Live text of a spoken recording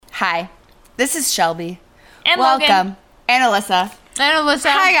Hi, this is Shelby. And Welcome. Logan. And Alyssa. And Alyssa.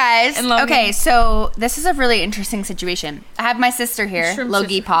 Hi, guys. And Logan. Okay, so this is a really interesting situation. I have my sister here, Shrimp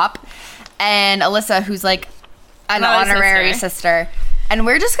Logie sister. Pop, and Alyssa, who's like an Another honorary sister. And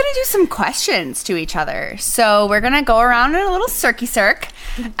we're just going to do some questions to each other. So we're going to go around in a little cirky circ,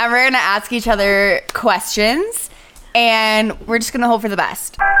 and we're going to ask each other questions, and we're just going to hope for the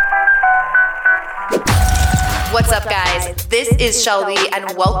best. What's up, guys? This is Shelby,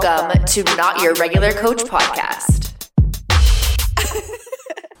 and welcome to Not Your Regular Coach podcast.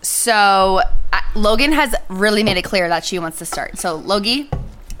 So, Logan has really made it clear that she wants to start. So, Logie,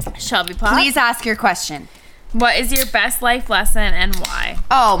 Shelby Pop. please ask your question. What is your best life lesson and why?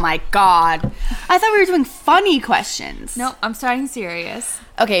 Oh my God. I thought we were doing funny questions. Nope, I'm starting serious.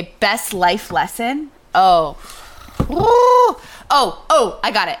 Okay, best life lesson? Oh. Ooh. Oh,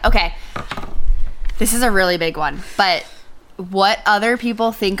 I got it. Okay. This is a really big one. But what other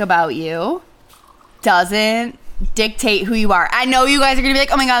people think about you doesn't dictate who you are. I know you guys are going to be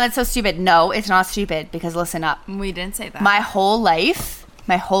like, oh my God, that's so stupid. No, it's not stupid, because listen up. We didn't say that. My whole life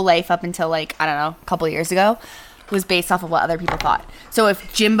up until like, I don't know, a couple years ago was based off of what other people thought. So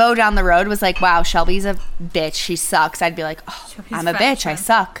if Jimbo down the road was like, wow, Shelby's a bitch, she sucks, I'd be like, oh, Shelby's I'm a fat bitch, I shrimp.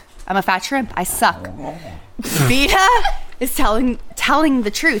 suck. I'm a fat shrimp, I suck. Vita is telling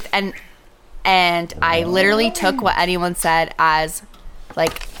the truth, and I literally took what anyone said as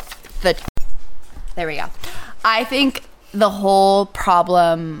like there we go. I think the whole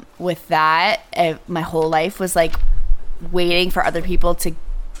problem with that my whole life was like waiting for other people to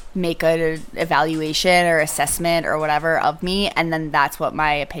make an evaluation or assessment or whatever of me, and then that's what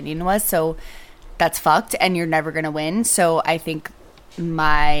my opinion was. So that's fucked, and you're never gonna win. So I think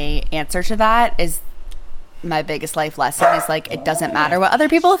my answer to that is, my biggest life lesson is like, it doesn't matter what other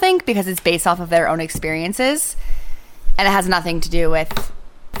people think, because it's based off of their own experiences, and it has nothing to do with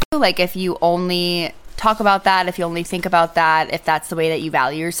like, if you only talk about that, if you only think about that, if that's the way that you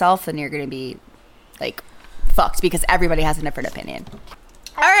value yourself, then you're gonna be like fucked, because everybody has a different opinion.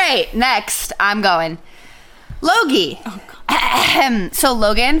 All right, next I'm going Logie. So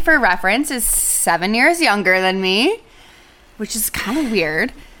Logan, for reference, is 7 years younger than me, which is kind of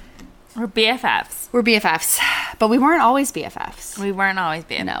weird. We're BFFs. We're BFFs, but we weren't always BFFs. We weren't always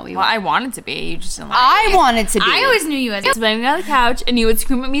BFFs. No, we Well, weren't. I wanted to be. You just didn't like I me. wanted to be. I always knew you as sitting on the couch, and you would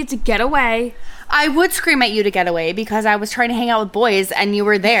scream at me to get away. I would scream at you to get away because I was trying to hang out with boys and you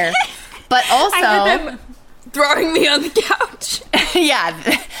were there. But also, I heard them throwing me on the couch. yeah,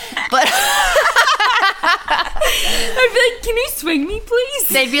 but I'd be like, can you swing me, please?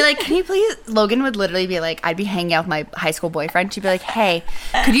 they'd be like, can you please? Logan would literally be like, I'd be hanging out with my high school boyfriend. She'd be like, hey,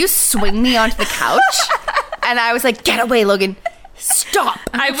 could you swing me onto the couch? And I was like, get away, Logan. Stop.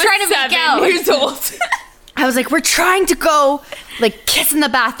 I was trying to make out. 7 years old. I was like, we're trying to go like kiss in the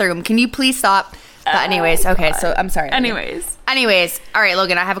bathroom. Can you please stop? But anyways, okay, so I'm sorry. Logan. Anyways, all right,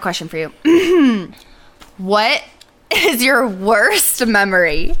 Logan, I have a question for you. What is your worst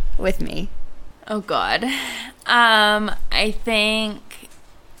memory with me? Oh God. I think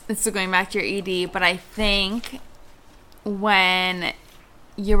this is going back to your ED, but I think when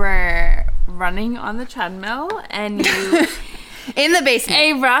you were running on the treadmill and you In the basement.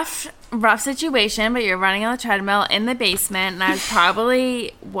 a rough situation, but you're running on the treadmill in the basement, and I was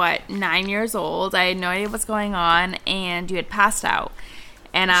probably 9 years old. I had no idea what's going on, and you had passed out.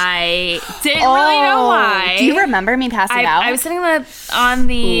 And I didn't really know why. Do you remember me passing out? I was sitting on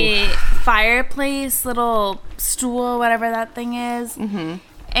the fireplace little stool, whatever that thing is. Mm-hmm.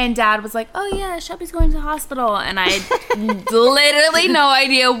 And Dad was like, oh yeah, Shelby's going to the hospital. And I had literally no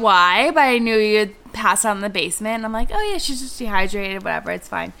idea why, but I knew you had passed out in the basement. And I'm like, oh yeah, she's just dehydrated, whatever, it's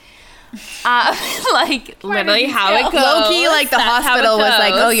fine. Like, literally how it goes. Low-key, like, the That's how it hospital was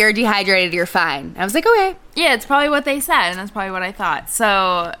like, goes. oh, you're dehydrated, you're fine. I was like, okay. Yeah, it's probably what they said, and that's probably what I thought.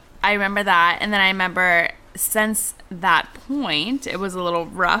 So I remember that, and then I remember since that point, it was a little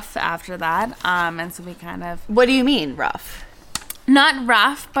rough after that, and so we kind of... What do you mean, rough? Not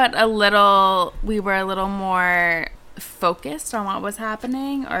rough, but we were a little more focused on what was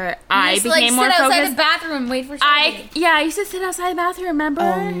happening, or I became more sit outside focused. the bathroom and wait for Shelby. I used to sit outside the bathroom, remember?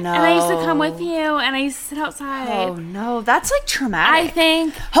 Oh, no. And I used to come with you, and I used to sit outside. Oh, no. That's, like, traumatic. I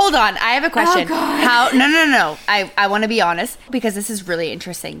think... Hold on. I have a question. Oh, God. No. I want to be honest, because this is really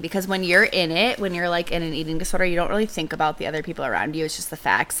interesting. Because when you're in it, when you're, like, in an eating disorder, you don't really think about the other people around you. It's just the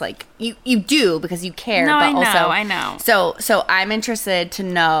facts. Like, you do because you care. No, but I know. So I'm interested to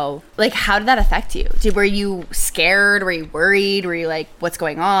know, like, how did that affect you? Were you scared? Were you worried? Were you like, what's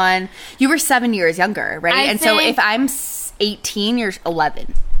going on? You were 7 years younger, right? So if I'm 18, you're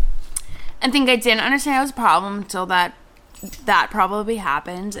 11. I think I didn't understand it was a problem until that that probably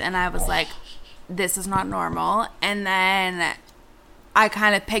happened, and I was like, this is not normal. And then I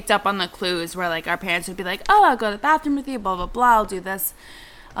kind of picked up on the clues where, like, our parents would be like, oh, I'll go to the bathroom with you, blah, blah, blah, I'll do this,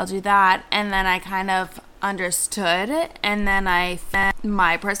 I'll do that. And then I kind of understood, and then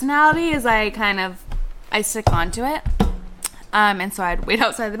my personality is I stick on to it. And so I'd wait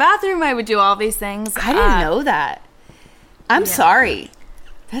outside the bathroom, I would do all these things. I didn't know that. I'm sorry.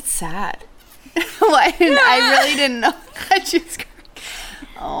 That's sad. I really didn't know that she was crying.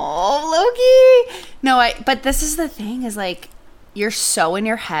 Oh, Loki. No, but this is the thing is, like, you're so in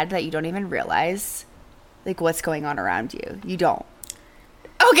your head that you don't even realize, like, what's going on around you. You don't.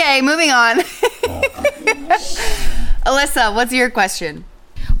 Okay, moving on. Alyssa, what's your question?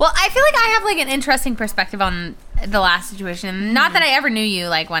 Well, I feel like I have, like, an interesting perspective on the last situation. Not that I ever knew you,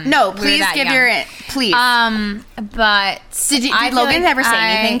 like, when No, we were please that give young. please. But Did Logan ever say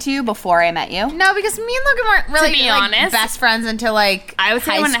anything to you before I met you? No, because me and Logan weren't really, To be like, honest, best friends until, like, I would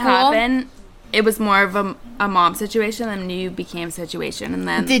say high when school. it happened, it was more of a mom situation than you became situation. And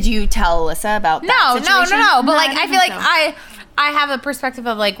then Did you tell Alyssa about that situation? No. But, No, like, I I don't feel like think I have a perspective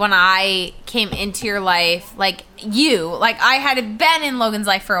of, like, when I came into your life, like, I had been in Logan's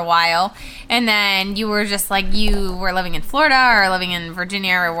life for a while, and then you were just, like, you were living in Florida or living in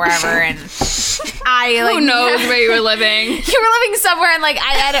Virginia or wherever, and I, like... Who knows where you were living? You were living somewhere, and, like,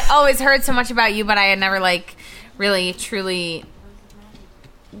 I had always heard so much about you, but I had never, like, really, truly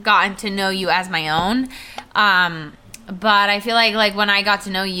gotten to know you as my own. But I feel like when I got to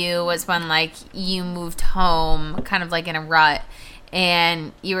know you was when, like, you moved home kind of, like, in a rut.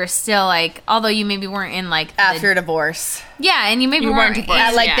 And you were still, like, although you maybe weren't in, like... After a divorce. Yeah, and you maybe weren't in,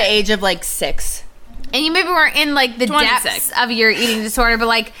 At, like, the age of, like, 6. And you maybe weren't in, like, the 26. depths of your eating disorder, but,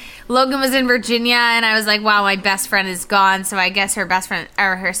 like, Logan was in Virginia, and I was like, wow, my best friend is gone, so I guess her best friend,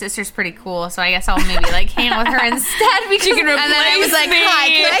 or her sister's pretty cool, so I guess I'll maybe, like, hang out with her instead. Because She can And then I was like, me. hi,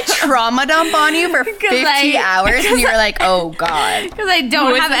 can I trauma dump on you for 50 hours? And you were like, oh, God. Because I don't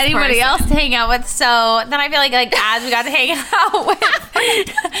Who is have this anybody person? else to hang out with, so then I feel like as we got to hang out with...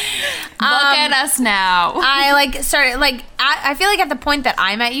 Look at us now. I, like, started, like, I feel like at the point that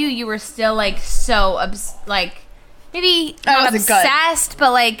I met you, you were still, like, so, like, maybe not wasn't good. obsessed,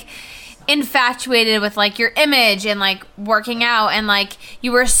 but, like, infatuated with, like, your image and, like, working out, and, like,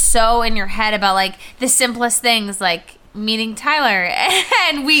 you were so in your head about, like, the simplest things, like meeting Tyler,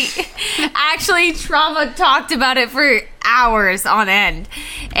 and we actually trauma talked about it for hours on end,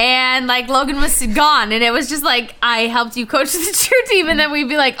 and, like, Logan was gone, and it was just like I helped you coach the cheer team, and then we'd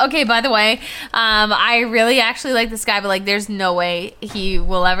be like, okay, by the way, I really actually like this guy, but, like, there's no way he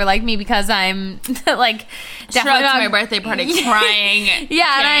will ever like me because I'm like Show up to my birthday party crying,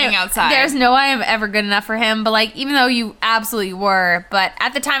 and outside. There's no way I'm ever good enough for him. But, like, even though you absolutely were, but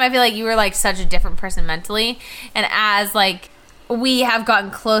at the time I feel like you were, like, such a different person mentally. And as, like, we have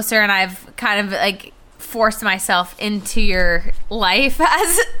gotten closer and I've kind of, like, forced myself into your life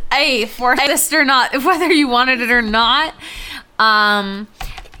as a forced sister, not whether you wanted it or not,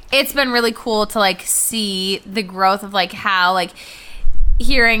 it's been really cool to, like, see the growth of, like, how, like,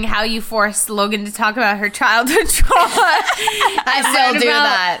 hearing how you forced Logan to talk about her childhood trauma. I still do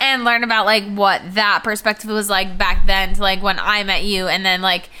that. And learn about, like, what that perspective was like back then to, like, when I met you, and then,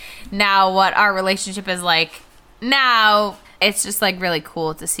 like, now what our relationship is like now. It's just, like, really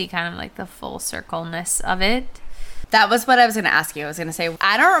cool to see kind of, like, the full circleness of it. That was what I was going to ask you. I was going to say,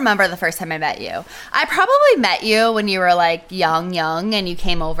 I don't remember the first time I met you. I probably met you when you were, like, young, and you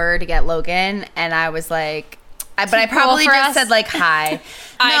came over to get Logan, and I was like... But I probably for just us. said, like, hi.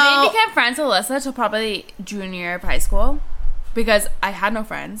 I didn't become friends with Alyssa till probably junior year of high school because I had no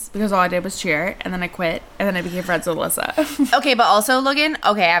friends because all I did was cheer, and then I quit, and then I became friends with Alyssa. Okay, but also, Logan,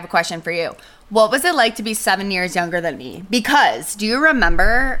 okay, I have a question for you. What was it like to be 7 years younger than me? Because do you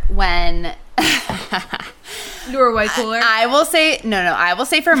remember when... You were way cooler. I will say, no, I will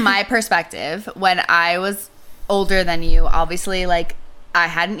say from my perspective, when I was older than you, obviously, like, I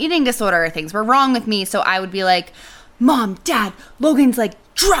had an eating disorder, things were wrong with me, so I would be like, Mom, Dad, Logan's, like,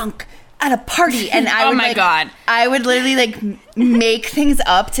 drunk at a party, and I Oh would, my like, God. I would literally, like, make things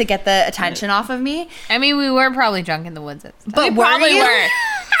up to get the attention off of me. I mean, we were probably drunk in the woods at the time. But Probably were.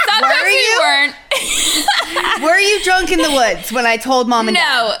 Sometimes Were we you? weren't. Were you drunk in the woods when I told Mom and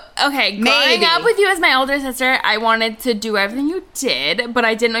Dad? No. Okay, growing Maybe. up with you as my older sister, I wanted to do everything you did, but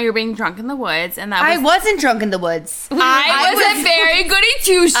I didn't know you were being drunk in the woods, and that was... I wasn't drunk in the woods. I was a very goody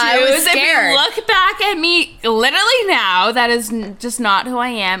two-shoes. I was scared. If you look back at me literally now, that is just not who I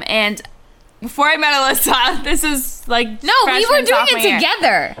am. And before I met Alyssa, this is like No, we were doing it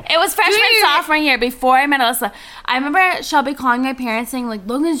together. It was freshman, sophomore year before I met Alyssa. I remember Shelby calling my parents saying, like,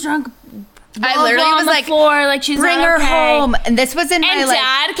 Logan's drunk. I literally on was the like, floor, like she's bring not her okay. home. And this was in And my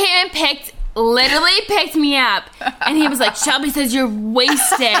Dad came and literally picked me up, and he was like, Shelby says you're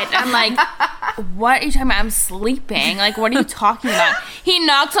wasted. I'm like, what are you talking about? I'm sleeping. Like, what are you talking about? He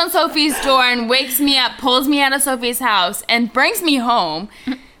knocks on Sophie's door and wakes me up, pulls me out of Sophie's house, and brings me home.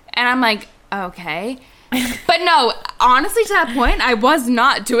 And I'm like, okay. But no, honestly, to that point, I was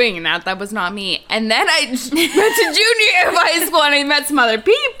not doing that. That was not me. And then I went to junior year of high school, and I met some other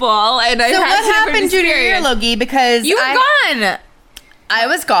people. And I So had what different happened junior year, experience. Logie? Because You were gone. I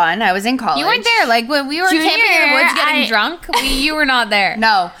was gone. I was in college. You weren't there. Like when we were Junior camping in the woods getting year, drunk, you were not there.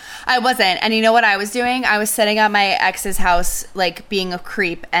 No, I wasn't. And you know what I was doing? I was sitting at my ex's house, like being a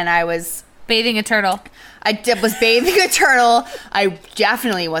creep, and I was Bathing a turtle. was bathing a turtle. I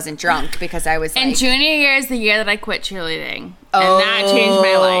definitely wasn't drunk because I was. And like, junior year is the year that I quit cheerleading. And that changed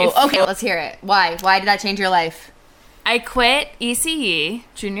my life. Okay, let's hear it. Why? Why did that change your life? I quit ECE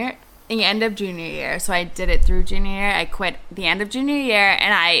the end of junior year. So I did it through junior year. I quit the end of junior year,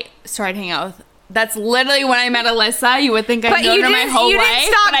 and I started hanging out with. That's literally when I met Alyssa. You would think I've known her my whole you life.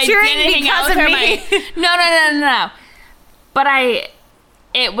 didn't stop but I cheering didn't hang out because with of her me. No. But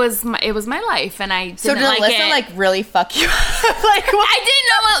it was my life, and I didn't So did like Alyssa it. like really fuck you? Like what? I didn't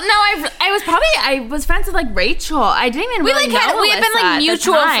know. No, I was friends with like Rachel. I didn't even We really like know we had been Alyssa at like the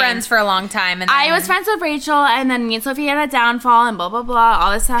mutual time. friends for a long time, and then, I was friends with Rachel, and then me and Sophie had a downfall, and blah blah blah.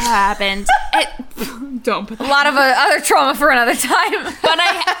 All this stuff happened. Don't put a lot of other trauma for another time.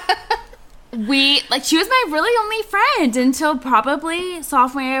 But she was my really only friend until probably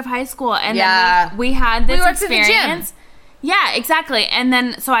sophomore year of high school, and then we had this worked at the gym. experience. Yeah, exactly. And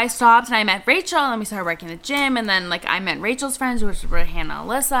then so I stopped, and I met Rachel, and then we started working at the gym, and then like I met Rachel's friends, which were Hannah and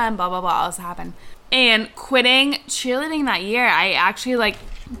Alyssa, and blah blah blah. All this happened. And quitting cheerleading that year, I actually like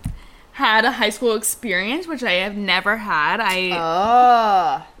had a high school experience, which I have never had.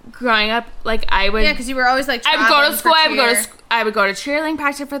 Growing up, like I would because you were always like I would go to school. traveling for I would go to cheerleading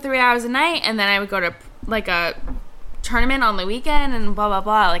practice for 3 hours a night, and then I would go to like a tournament on the weekend, and blah blah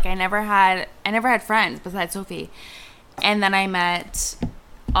blah. Like I never had friends besides Sophie, and then I met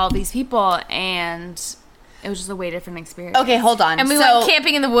all these people, and it was just a way different experience. Okay, hold on. And we went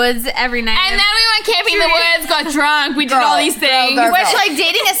camping in the woods every night. And then we went camping in the woods, got drunk, we did all these things. Which, like,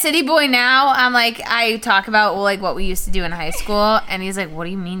 dating a city boy now, I'm like, I talk about, like, what we used to do in high school, and he's like, what do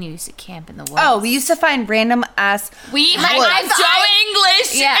you mean you used to camp in the woods? Oh, we used to find random ass. We had like Joe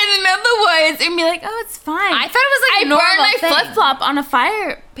English in the middle of the woods and be like, oh, it's fine. I thought it was like a normal I burned my thing. flip-flop on a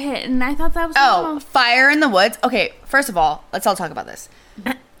fire pit, and I thought that was normal. Fire in the woods. Okay, first of all, let's all talk about this.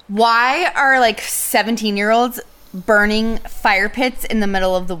 Why are like 17-year-olds burning fire pits in the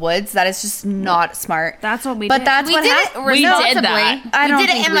middle of the woods? That is just not smart. That's what we But did. that's We what did it happened. responsibly. did that. I don't we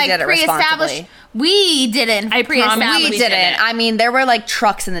did think it in we like did it pre-established. responsibly. We did it in I pre-established. promise We we didn't. didn't. I mean, there were like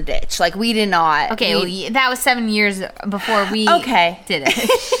trucks in the ditch. Like we did not. Okay, that was 7 years before we did it.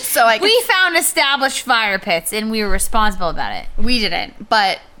 So I We found established fire pits, and we were responsible about it. we didn't.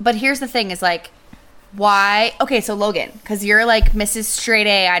 But here's the thing: is like, why? Okay, so Logan, because you're like Mrs. Straight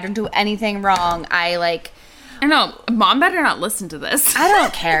A. I don't do anything wrong. I like. I know. Mom better not listen to this. I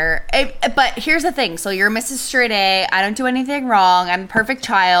don't care. But here's the thing. So you're Mrs. Straight A. I don't do anything wrong. I'm a perfect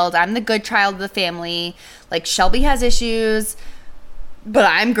child. I'm the good child of the family. Like, Shelby has issues, but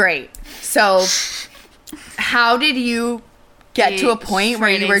I'm great. So how did you get to a point where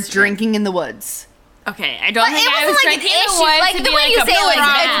you were drinking in the woods? Okay, I don't But think it I wasn't was like an drinking in issue. the woods Like, to the be way like you a say it, like,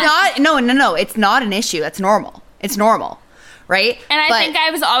 problem. It's not. No. It's not an issue. That's normal. It's normal. Right? And I But- think I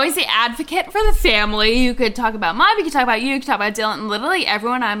was always the advocate for the family. You could talk about Mom, you could talk about you could talk about Dylan. Literally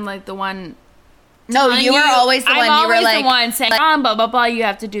everyone, I'm like the one. No, telling you were always the I'm one. You were always like, the one saying, Mom, blah, blah, blah, you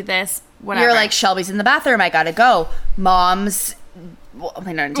have to do this, whatever. you're like, Shelby's in the bathroom. I gotta go. Mom's. Well,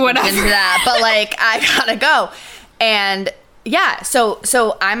 I don't get into that, but like, I gotta go. And yeah, so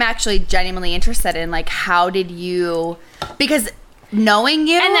I'm actually genuinely interested in like, how did you? Because knowing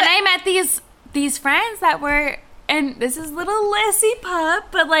you, And then I met these friends that were, and this is little Lissy pup,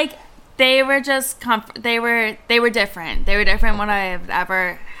 but like they were just they were different. They were different what I've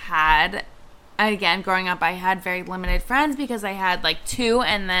ever had. Again, growing up, I had very limited friends because I had like two,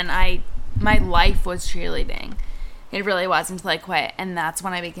 and then my life was cheerleading. It really was until I quit, and that's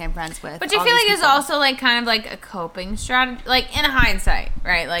when I became friends with. But do you all feel these like it's people. also like kind of like a coping strategy, like in hindsight,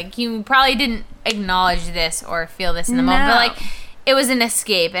 right? Like you probably didn't acknowledge this or feel this in the moment, but like it was an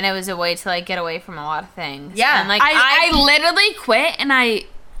escape and it was a way to like get away from a lot of things. Yeah. and like I literally quit, and I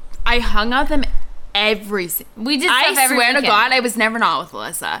hung out them every. We did stuff I every swear to weekend. God, I was never not with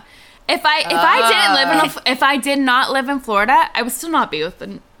Alyssa. If I did not live in Florida, I would still not be with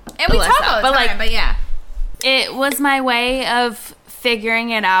them. And we talk all the time, but yeah. It was my way of figuring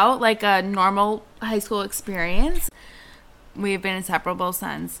it out like a normal high school experience. We've been inseparable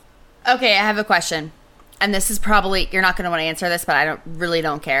since. Okay, I have a question. And this is probably, you're not going to want to answer this, but I really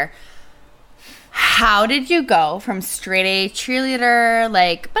don't care. How did you go from straight A cheerleader,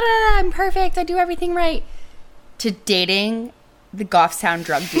 like, but I'm perfect, I do everything right, to dating the Goffstown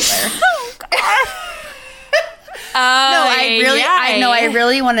drug dealer? I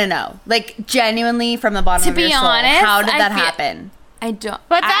really want to know. Like, genuinely, from the bottom of your soul, how did that happen? I don't.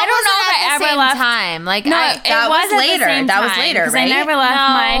 But I don't know if I ever left time. Like, no, that was later. That was later, right? I never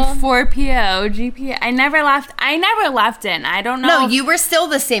left my 4PO GPA. I never left in. I don't know. No, you were still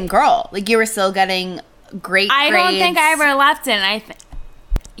the same girl. Like, you were still getting great grades. I don't think I ever left in.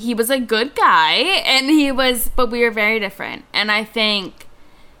 He was a good guy, and but we were very different. And I think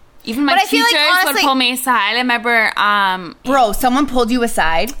even my teachers would pull me aside. I remember, bro, someone pulled you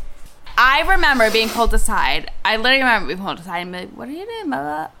aside. I remember being pulled aside. I literally remember being pulled aside and be like, what are you doing,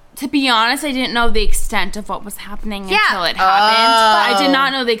 Bella? To be honest, I didn't know the extent of what was happening until it happened. I did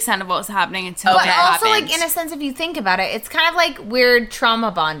not know the extent of what was happening until it happened. But also, like, in a sense, if you think about it, it's kind of like weird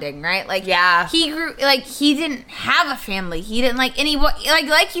trauma bonding, right? Like, he grew, like, he didn't have a family. He didn't, like,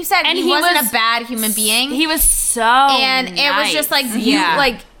 like you said, and he wasn't a bad human being. He was so And nice. It was just, like,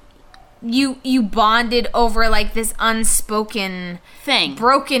 you bonded over, like, this unspoken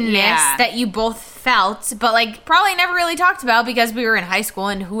brokenness that you both felt, but, like, probably never really talked about because we were in high school,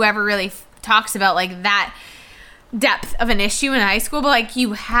 and whoever really talks about, like, that depth of an issue in high school, but, like,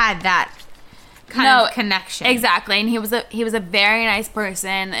 you had that kind of connection. Exactly. And he was a very nice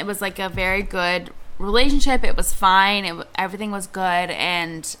person. It was, like, a very good relationship. It was fine. Everything was good,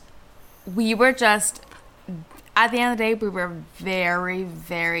 and we were just, at the end of the day, we were very,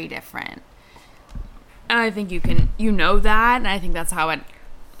 very different. And I think you know that, and I think that's how it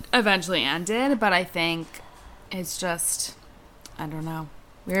eventually ended, but I think it's just, I don't know.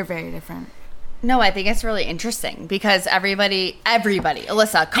 We were very different. No, I think it's really interesting because everybody,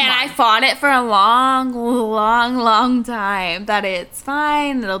 Alyssa, come on. And I fought it for a long, long, long time that it's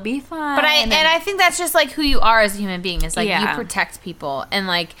fine, it'll be fine. But I think that's just, like, who you are as a human being. Is, like, you protect people, and,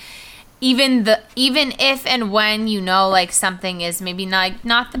 like, even if and when you know, like, something is maybe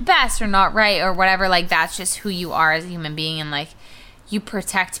not the best or not right or whatever, like, that's just who you are as a human being, and, like, you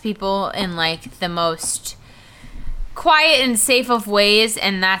protect people in, like, the most quiet and safe of ways,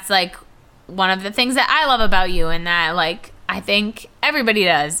 and that's, like, one of the things that I love about you, and that, like, I think everybody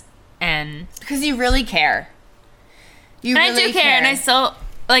does, and because you really care. I do care, and I still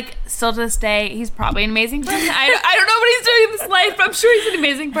to this day, he's probably an amazing person. I don't know what he's doing in this life, but I'm sure he's an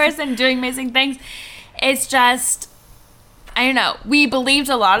amazing person doing amazing things. It's just, I don't know. We believed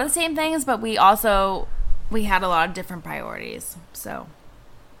a lot of the same things, but we had a lot of different priorities. So,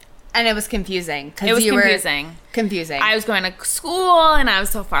 and it was confusing. It was confusing. I was going to school, and I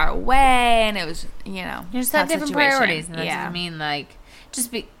was so far away, and it was, you just have different priorities, and that doesn't mean, like,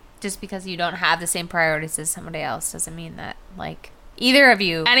 just because you don't have the same priorities as somebody else doesn't mean that, like, either of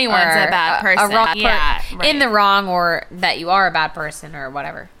you anyone's a bad person, in the wrong, or that you are a bad person or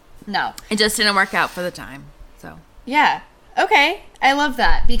whatever. No, it just didn't work out for the time. So okay, I love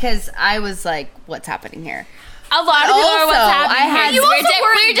that because I was like, what's happening here? A lot of people are what's happening here. We're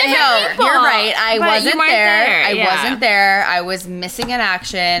different people. You're right. I wasn't there. I wasn't there. I was missing in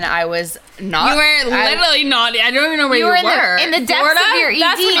action. I was not. You were literally not. I don't even know where you were. In the depths of your ED.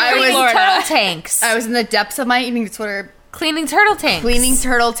 I was turtle tanks. I was in the depths of my eating disorder. Cleaning turtle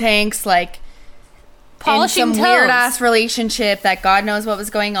tanks, like polishing in some weird ass relationship that God knows what was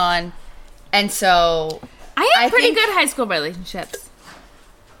going on, and so I had pretty good high school relationships.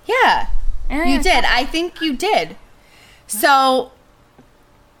 Yeah, you did. I think you did. So,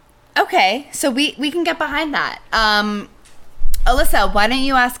 okay, so we can get behind that. Alyssa, why don't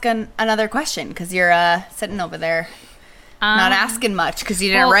you ask another question? Because you're sitting over there, not asking much because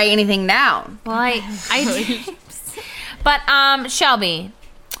you didn't write anything down. Well, I But, Shelby,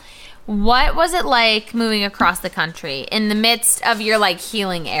 what was it like moving across the country in the midst of your, like,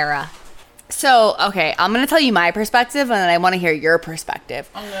 healing era? So, okay, I'm going to tell you my perspective, and then I want to hear your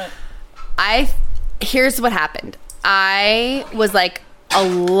perspective. Okay. Here's what happened. I was, like, a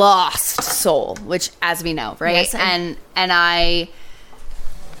lost soul, which, as we know, right? Yes, and I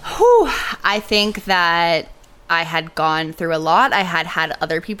think that I had gone through a lot. I had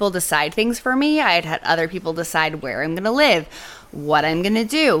other people decide things for me. I had other people decide where I'm going to live, what I'm going to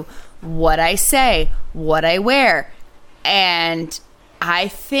do, what I say, what I wear. And I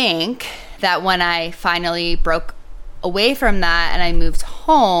think that when I finally broke away from that and I moved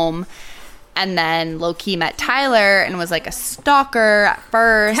home and then low-key met Tyler and was like a stalker at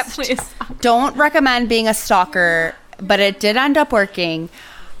first. Definitely a stalker. Don't recommend being a stalker but it did end up working.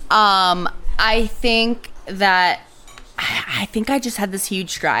 I think I just had this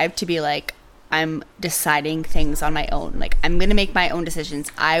huge drive to be like, I'm deciding things on my own. Like, I'm going to make my own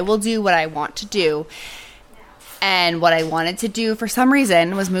decisions. I will do what I want to do. And what I wanted to do for some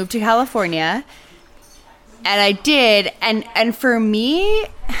reason was move to California. And I did. And for me,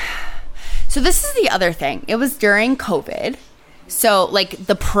 so this is the other thing. It was during COVID. So, like,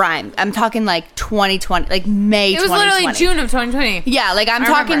 the prime. I'm talking, like, 2020, like, May 2020. It was literally June of 2020. Yeah, like, I'm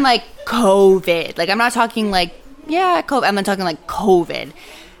talking, like, COVID. Like, I'm not talking, like, yeah, COVID. I'm not talking, like, COVID.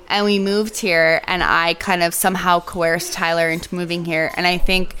 And we moved here, and I kind of somehow coerced Tyler into moving here. And I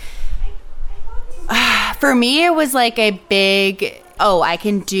think, for me, it was, like, a big, I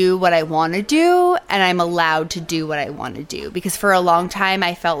can do what I want to do, and I'm allowed to do what I want to do. Because for a long time,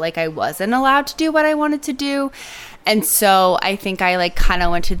 I felt like I wasn't allowed to do what I wanted to do. And so I think I, like, kind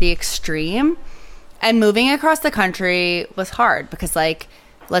of went to the extreme. And moving across the country was hard because, like,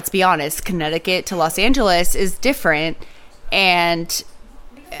 let's be honest, Connecticut to Los Angeles is different. And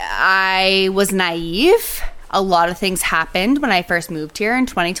I was naive. A lot of things happened when I first moved here in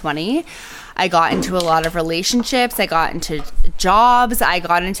 2020. I got into a lot of relationships. I got into jobs. I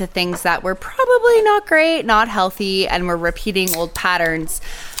got into things that were probably not great, not healthy, and were repeating old patterns.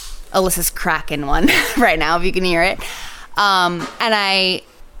 Alyssa's cracking one right now, if you can hear it. And I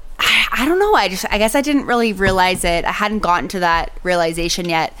don't know. I guess I didn't really realize it. I hadn't gotten to that realization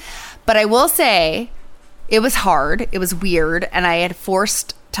yet. But I will say it was hard. It was weird. And I had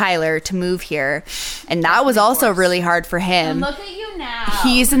forced Tyler to move here. And that was also really hard for him. And look at you now.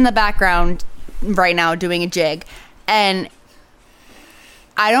 He's in the background right now doing a jig. And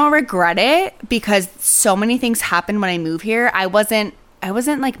I don't regret it because so many things happened when I moved here. I wasn't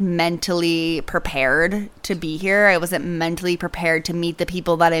like mentally prepared to be here. I wasn't mentally prepared to meet the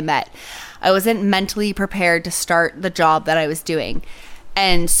people that I met. I wasn't mentally prepared to start the job that I was doing.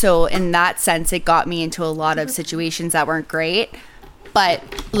 And so in that sense, it got me into a lot of situations that weren't great. But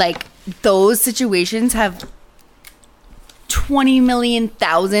like those situations have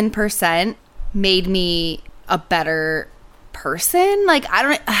 20,000,000% made me a better person. Like, I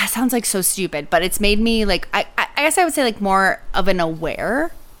don't, it sounds like so stupid, but it's made me like, I guess I would say like more of an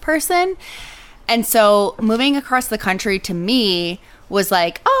aware person. And so moving across the country to me was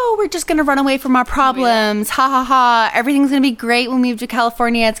like, oh, we're just going to run away from our problems. Ha ha ha. Everything's going to be great when we move to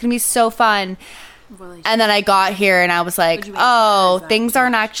California. It's going to be so fun. And then I got here and I was like, oh, things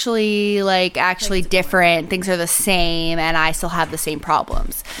aren't actually different. Things are the same and I still have the same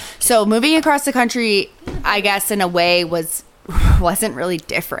problems. So moving across the country, I guess in a way wasn't really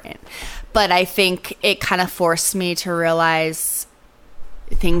different. But I think it kind of forced me to realize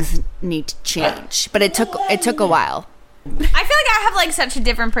things need to change. But it took a while. I feel like I have like such a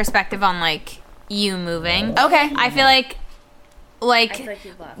different perspective on like you moving. Okay. I feel like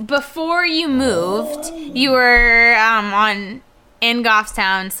before you moved, you were in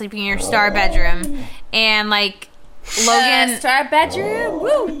Goffstown sleeping in your star bedroom, and like Logan star bedroom.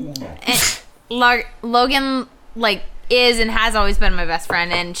 Woo. Logan like is and has always been my best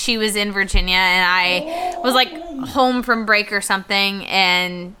friend, and she was in Virginia, and I was like home from break or something,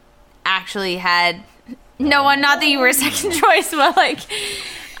 and actually had no one. Not that you were a second choice, but like.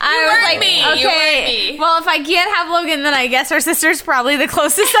 I was like, okay, well, if I can't have Logan, then I guess our sister's probably the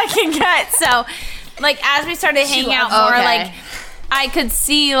closest I can get. So, like, as we started hanging out more, like, I could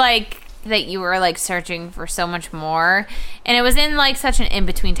see, like, that you were, like, searching for so much more. And it was in, like, such an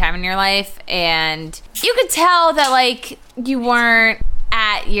in-between time in your life. And you could tell that, like, you weren't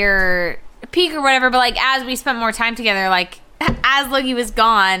at your peak or whatever. But, like, as we spent more time together, like, as Logie was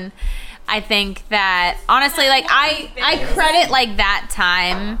gone, I think that honestly, like I credit like that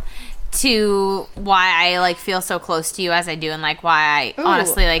time to why I like feel so close to you as I do, and like why I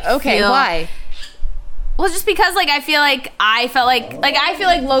honestly like feel, why? Well, just because like I feel like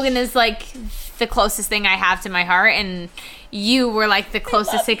Logan is like the closest thing I have to my heart, and you were like the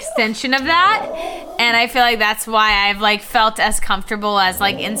closest extension of that, and I feel like that's why I've like felt as comfortable as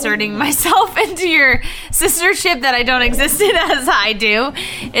like inserting myself into your sistership that I don't exist in as I do,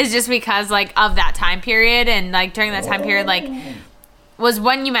 is just because like of that time period. And like during that time period like was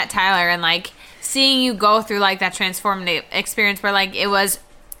when you met Tyler, and like seeing you go through like that transformative experience where like it was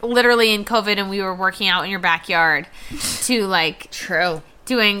literally in COVID and we were working out in your backyard to like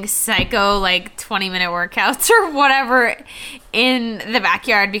doing psycho like 20-minute workouts or whatever in the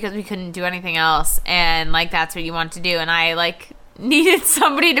backyard because we couldn't do anything else, and like that's what you want to do, and I like needed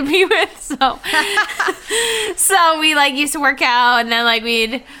somebody to be with, so so we like used to work out, and then like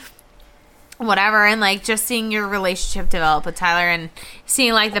we'd whatever, and like just seeing your relationship develop with Tyler and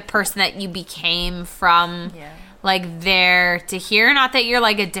seeing like the person that you became from like there to hear. Not that you're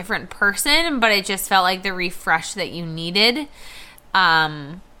like a different person, but it just felt like the refresh that you needed.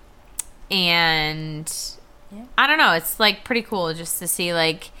 And I don't know, it's like pretty cool just to see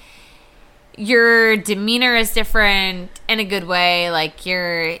like your demeanor is different in a good way. Like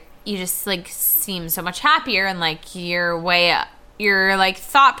you just like seem so much happier, and like your like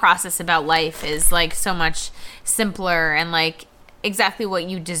thought process about life is like so much simpler and like exactly what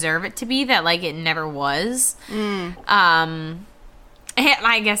you deserve it to be, that like it never was. And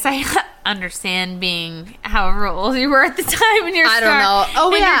I guess I understand being however old you were at the time in your I don't know.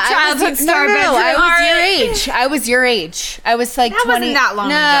 Oh yeah, childhood star bedroom. I was your age. I was your age. I was like that 20. Wasn't that long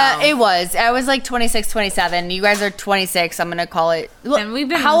nah, ago. it was. I was like 26, 27. You guys are 26. I'm gonna call it. And we've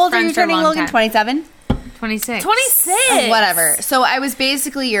been How old are you friends for a turning, long Logan? time. 27. 26. 26. Whatever. So I was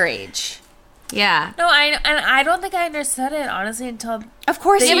basically your age. Yeah. No, I don't think I understood it honestly until Of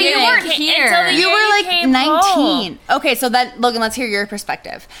course, Yeah, but you weren't here. Until the You year were like came 19. home. Okay, so then Logan, let's hear your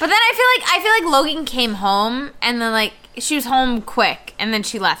perspective. But then I feel like Logan came home and then like she was home quick and then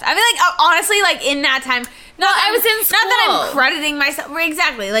she left. I feel like honestly, like in that time, I was in Not that I'm school. crediting myself.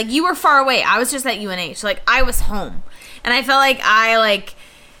 Exactly. Like you were far away. I was just at UNH. Like I was home, and I felt like I like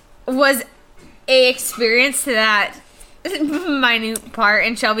was a experience to that minute part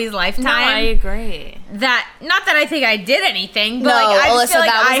in Shelby's lifetime. No, I agree. That not that I think I did anything, but No, like I Alyssa, just feel like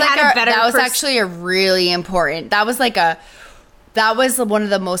that was I like had a better. that was actually a really important. That was one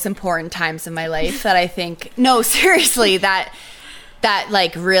of the most important times in my life that I think. No, seriously, that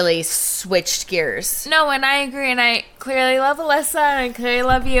like really switched gears. No, and I agree, and I clearly love Alyssa, and I clearly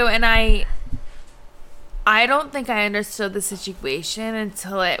love you, and I don't think I understood the situation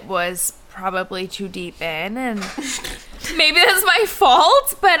until it was probably too deep in, and maybe that's my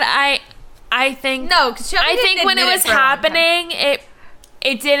fault, but I think No, 'cause Shelby I didn't think when it admit it was for a long time. happening,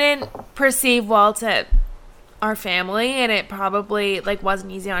 it didn't perceive well to our family, and it probably like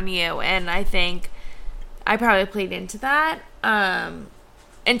wasn't easy on you, and I think I probably played into that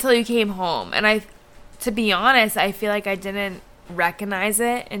until you came home, and to be honest, I feel like I didn't recognize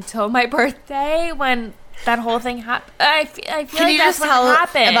it until my birthday when that whole thing happened. I feel Can like you that's just when tell it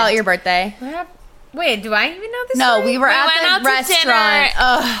happened. about your birthday? Wait, do I even know this? No, story? we were at went out the to restaurant. dinner.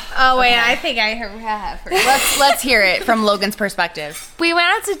 Ugh. Oh wait, I think I have heard. Let's hear it from Logan's perspective. We went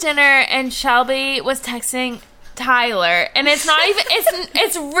out to dinner and Shelby was texting Tyler, and it's not even.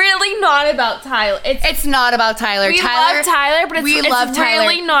 It's really not about Tyler. It's not about Tyler. We Tyler, love Tyler, but we it's love Tyler.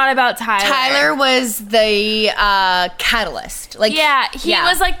 really not about Tyler. Tyler was the catalyst. Like He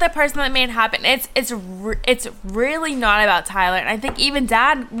was like the person that made it happen. It's really not about Tyler, and I think even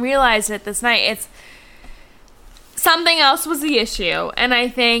Dad realized it this night. It's something else was the issue, and I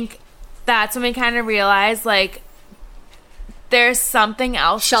think that's when we kind of realized like there's something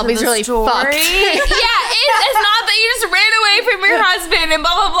else. Shelby's to the really story. fucked. It's not that you just ran away from your husband and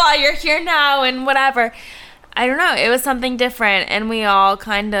blah blah blah. You're here now and whatever. I don't know. It was something different, and we all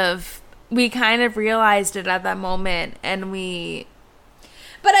kind of realized it at that moment, and we.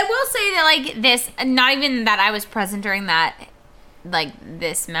 But I will say that like this, not even that I was present during that, like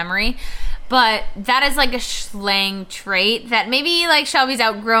this memory, but that is like a slang trait that maybe like Shelby's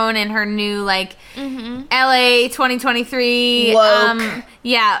outgrown in her new like LA 2023 Woke.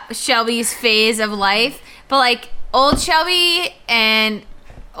 Shelby's phase of life. But like old Shelby and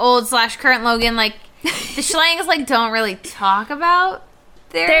old / current Logan, like the slangs like don't really talk about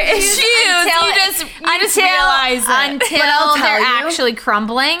their issues. until, You just realize it. until But I'll tell they're you- actually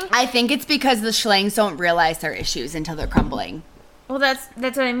crumbling. I think it's because the schlangs don't realize their issues until they're crumbling. Well, that's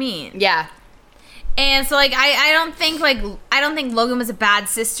what I mean. Yeah. And so, like, I don't think Logan was a bad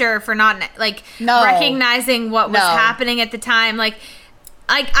sister for not like No. recognizing what was No. happening at the time. Like,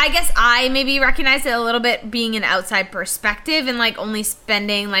 I guess I maybe recognized it a little bit being an outside perspective and like only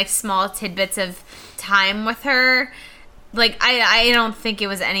spending like small tidbits of time with her. Like, I don't think it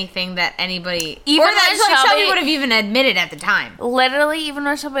was anything that anybody Even or that when Shelby Shelby- would have even admitted at the time. Literally, even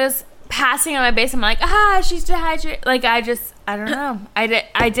when Shelby was passing on my base, I'm like, she's dehydrated. Like, I don't know. I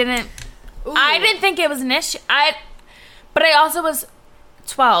didn't think it was an issue. But I also was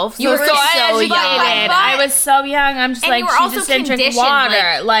 12. You were so I young. I was so young. I'm just And like, you were she also just didn't drink conditioned,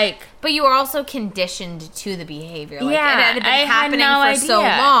 water. Like, But you were also conditioned to the behavior. Like, Yeah, it had been I had happening no for so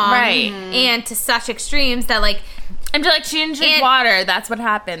idea. long. Right. And to such extremes that, like, I'm just like, she didn't drink And- water. That's what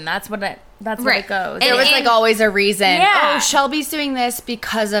happened. That's what it Right. goes. And- There was like always a reason. Yeah. Oh, Shelby's doing this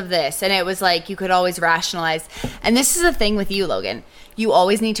because of this. And it was like you could always rationalize. And this is the thing with you, Logan. You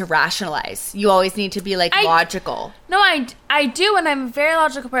always need to rationalize. You always need to be like logical. No, I do, and I'm a very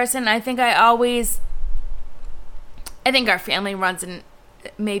logical person. I think our family runs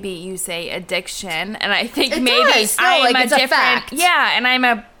maybe you say addiction, and I think It maybe does. No, I'm like, a it's a different fact. yeah, and I'm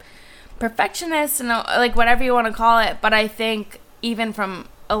a perfectionist and like whatever you want to call it, but I think even from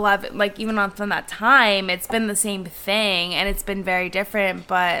 11, like even on from that time, it's been the same thing, and it's been very different,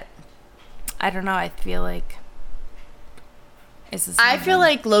 but I don't know, I feel like it's the same I feel thing.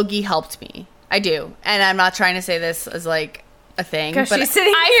 like Logie helped me. I do. And I'm not trying to say this as like a thing. But she's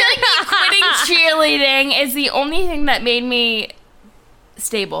sitting I feel like quitting cheerleading is the only thing that made me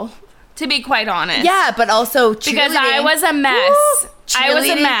stable, to be quite honest. yeah, but also cheerleading. Because I was a mess. Woo! I was a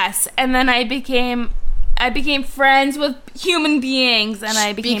Cheerleading- mess, and then I became friends with human beings, and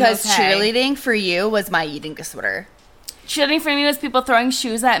I became because okay. cheerleading for you was my eating disorder. Cheerleading for me was people throwing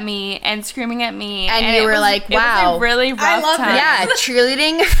shoes at me and screaming at me, And you it were was- like, it was wow. a really rough love time. Yeah,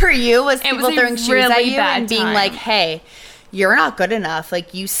 cheerleading for you was It people was a throwing shoes really at you bad and being time. like, hey, you're not good enough.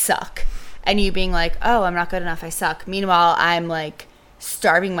 Like, you suck. And you being like, oh, I'm not good enough. I suck. Meanwhile, I'm like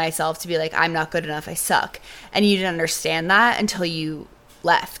starving myself to be like, I'm not good enough. I suck. And you didn't understand that until you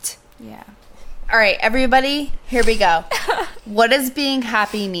left. Yeah. All right, everybody, here we go. What does being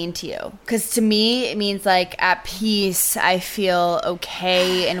happy mean to you? Because to me, it means like at peace. I feel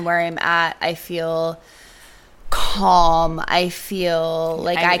okay in where I'm at. I feel calm. I feel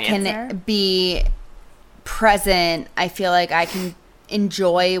like I can can answer. be present. I feel like I can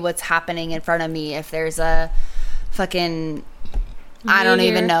enjoy what's happening in front of me. If there's a fucking, I don't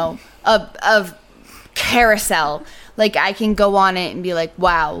even know, a carousel, like I can go on it and be like,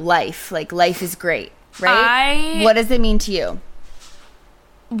 wow, life is great, right? What does it mean to you?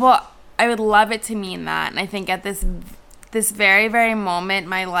 Well, I would love it to mean that, and I think at this very, very moment,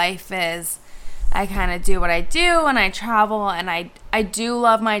 my life is, I kind of do what I do, and I travel, and I do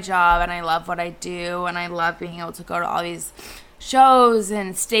love my job, and I love what I do, and I love being able to go to all these shows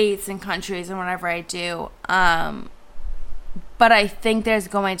and states and countries and whatever I do. But I think there's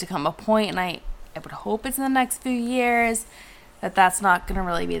going to come a point, and I would hope it's in the next few years, that that's not going to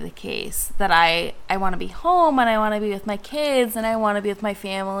really be the case. That I want to be home, and I want to be with my kids, and I want to be with my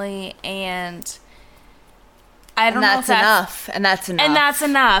family, and I don't know if that's enough. And that's enough. And that's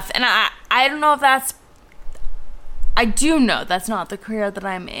enough. And I don't know if that's... I do know that's not the career that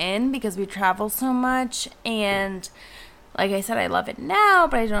I'm in, because we travel so much, and like I said, I love it now,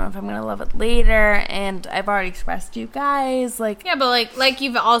 but I don't know if I'm going to love it later, and I've already expressed to you guys, like... Yeah, but like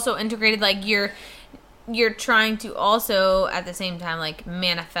you've also integrated, like you're trying to also at the same time like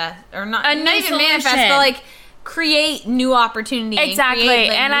manifest, or not A new even manifest, solution. but like create new opportunity. Exactly. And, create,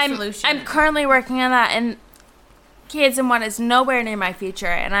 like, and new solution. I'm currently working on that, and kids and one is nowhere near my future,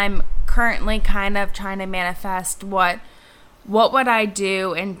 and I'm currently kind of trying to manifest what would I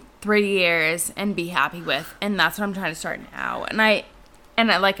do in 3 years and be happy with, and that's what I'm trying to start now. And I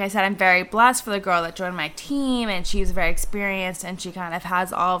like I said, I'm very blessed for the girl that joined my team, and she's very experienced, and she kind of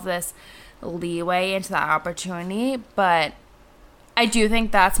has all of this leeway into that opportunity, but I do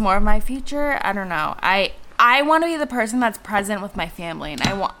think that's more of my future. I don't know. I want to be the person that's present with my family, and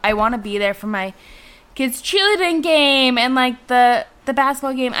I want to be there for my kids' cheerleading game and like the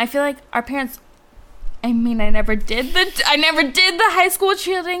basketball game. I feel like our parents, I mean, I never did the high school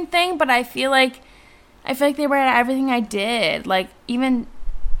cheerleading thing, but I feel like they were at everything I did. Like, even,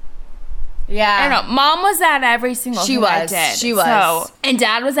 Yeah. I don't know, Mom was at every single thing I did. She was. So, and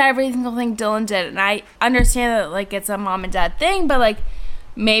Dad was at every single thing Dylan did. And I understand that, like, it's a mom and dad thing, but, like,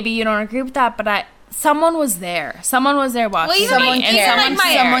 maybe you don't agree with that, but someone was there. Someone was there watching me. Someone and cared.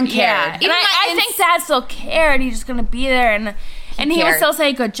 Someone cared. Yeah. And I think Dad still cared. He's just going to be there, and he would cared. still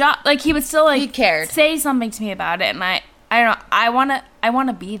say good job. Like, he would still, like, He cared. say something to me about it, and I don't know. I want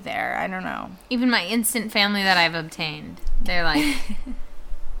to be there. I don't know. Even my instant family that I've obtained, they're like,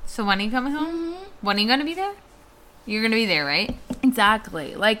 so when are you coming home? When are you going to be there? You're going to be there, right?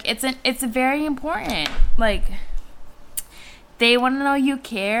 Exactly. Like, it's very important. Like, they want to know you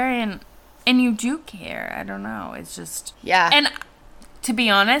care, and you do care. I don't know. It's just... Yeah. And to be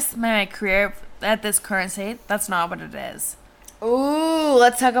honest, my career at this current state, that's not what it is. Ooh,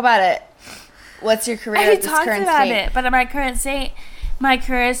 let's talk about it. What's your career I at this talked current about state? it, but at my current state, my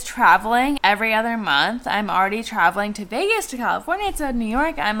career is traveling every other month. I'm already traveling to Vegas, to California, to New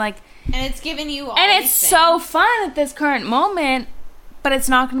York. I'm like... And it's giving you all And it's so fun at this current moment, but it's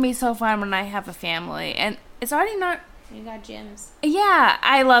not going to be so fun when I have a family. And it's already not... You got gyms. Yeah,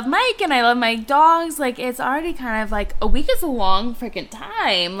 I love Mike and I love my dogs. Like, it's already kind of like, a week is a long freaking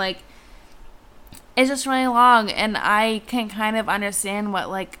time. Like, it's just really long. And I can kind of understand what,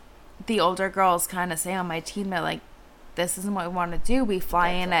 like, the older girls kind of say on my team. They're like, this isn't what we want to do. We fly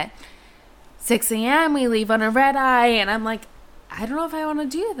in at 6 a.m. We leave on a red eye. And I'm like, I don't know if I want to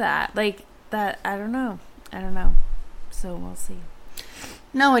do that. Like, that, I don't know. So we'll see.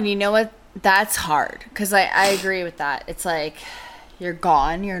 No, and you know what? That's hard because I agree with that. It's like you're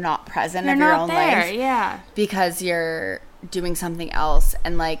gone, you're not present of your own life. Yeah. Because you're doing something else.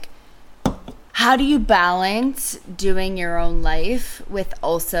 And like, how do you balance doing your own life with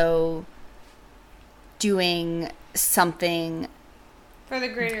also doing something For the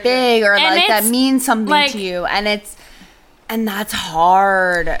greater big or And like that means something like- to you? And that's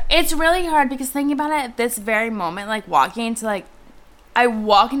hard. It's really hard because thinking about it at this very moment, like walking into like, I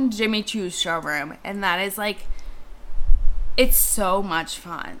walk into Jimmy Choo's showroom and that is like, it's so much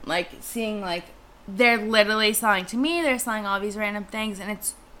fun. Like seeing like, they're literally selling to me, they're selling all these random things and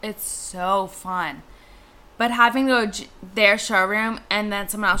it's so fun. But having to go their showroom and then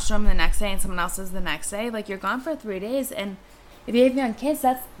someone else show them the next day and someone else's the next day, like you're gone for 3 days and if you have young kids,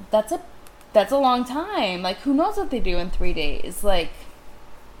 that's a long time. Like, who knows what they do in 3 days? Like,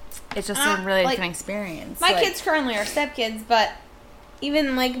 it's just a really like, different experience. My like, kids currently are stepkids, but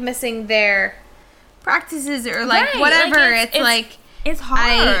even like missing their practices or like Right, whatever, like, it's like it's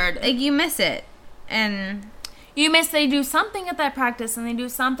hard. like you miss it, and You miss they do something at that practice and they do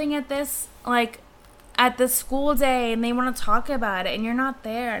something at this, like, at the school day and they want to talk about it and you're not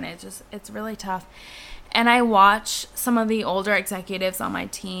there and it's really tough. And I watch some of the older executives on my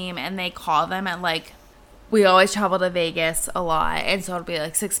team and they call them at like, we always travel to Vegas a lot. And so it'll be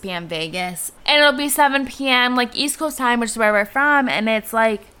like 6 p.m. Vegas. And it'll be 7 p.m. like East Coast time, which is where we're from. And it's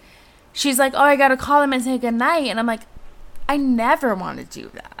like, she's like, oh, I got to call them and say goodnight. And I'm like, I never want to do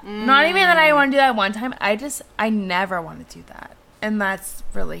that. Not even that I want to do that one time. I never want to do that. And that's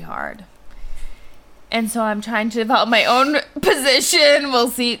really hard. And so I'm trying to develop my own position. We'll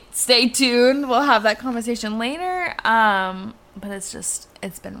see. Stay tuned. We'll have that conversation later. But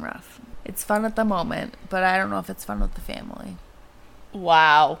it's been rough. It's fun at the moment, but I don't know if it's fun with the family.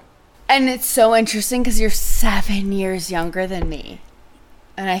 Wow. And it's so interesting because you're 7 years younger than me.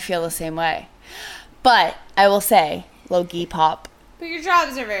 And I feel the same way. But I will say, Logie Pop, but your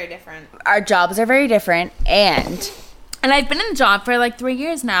jobs are very different. our jobs are very different. And I've been in a job for like 3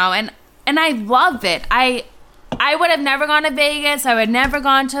 years now, and I love it. I would have never gone to Vegas. I would never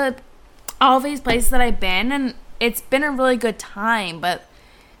gone to all these places that I've been, and it's been a really good time. But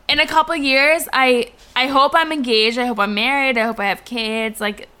in a couple of years, I hope I'm engaged. I hope I'm married. I hope I have kids.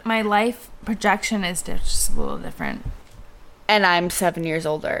 Like, my life projection is just a little different. and I'm 7 years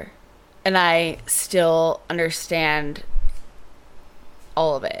older. And I still understand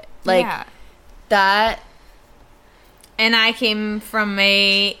all of it. Like, Yeah. that... And I came from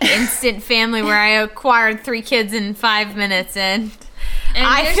a instant family where I acquired 3 kids in 5 minutes, and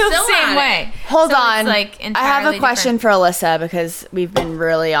I you're feel the still same at it. way. Hold So it's, on. like, I have a entirely question for Alyssa because we've been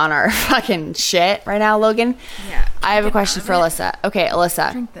really on our fucking shit right now, Logan. Yeah. I have a question for Alyssa. Okay,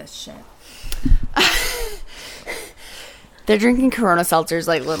 Alyssa. Drink this shit. They're drinking Corona seltzers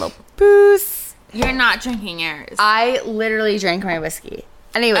like little booze. You're not drinking yours. I literally drank my whiskey.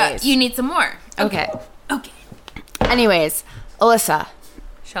 Anyways. You need some more. Okay. Okay. Anyways, Alyssa.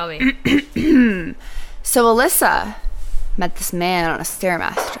 Shelby. So Alyssa met this man on a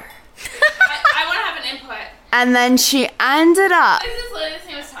Stairmaster. I want to have an input. And then she ended up This is literally the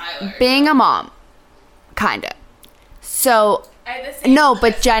same as Tyler. being a mom. Kinda. So, I have the same no,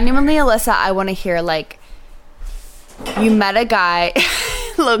 but genuinely, Alyssa, I want to hear, like, you met a guy.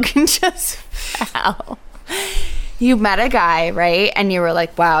 Logan just fell. You met a guy, right? And you were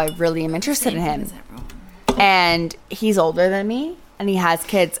like, wow, I really am interested in him. And he's older than me and he has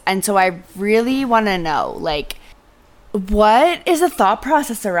kids. And so I really want to know, like, what is the thought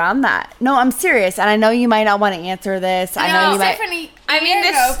process around that? No, I'm serious. And I know you might not want to answer this. I know you might.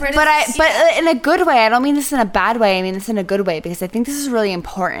 But in a good way. I don't mean this in a bad way. I mean this in a good way because I think this is really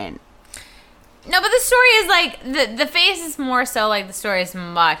important. No, but the story is like the face is more so like the story is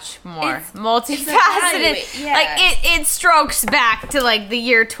much more multifaceted. Yeah. Like it strokes back to like the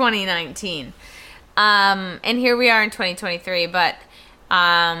year 2019, and here we are in 2023. But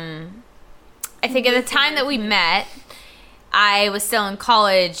I think at the time that we met, I was still in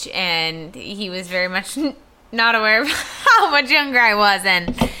college, and he was very much not aware of how much younger I was,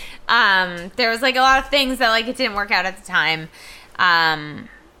 and there was like a lot of things that like it didn't work out at the time.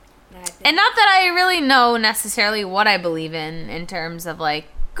 And not that I really know necessarily what I believe in terms of like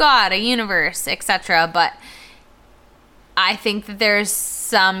God, a universe, etc. But I think that there's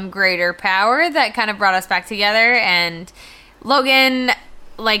some greater power that kind of brought us back together. And Logan,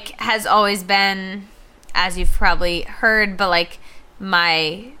 like, has always been, as you've probably heard, but like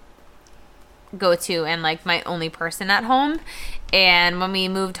my go-to and like my only person at home. And when we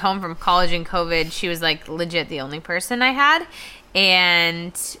moved home from college in COVID, she was like legit the only person I had.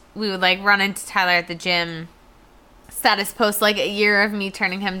 And we would like run into Tyler at the gym status post like a year of me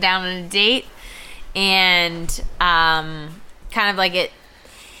turning him down on a date, and kind of like it.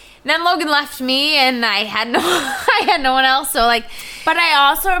 Then Logan left me, and I had no one else. So like, but I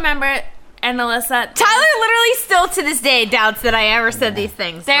also remember. And Alyssa, Tyler literally still to this day doubts that I ever said these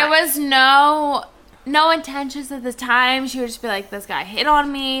things. There was no intentions at the time. She would just be like, "This guy hit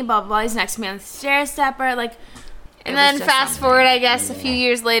on me, blah blah blah. He's next to me on the stair stepper." Like, and then fast forward, I guess, a few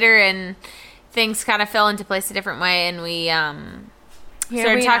years later, and things kind of fell into place a different way, and we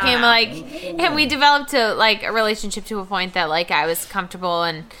started talking like, and we developed a relationship to a point that like I was comfortable.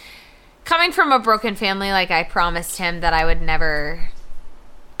 And coming from a broken family, like I promised him that I would never.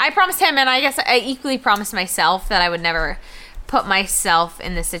 I promised him, and I guess I equally promised myself that I would never put myself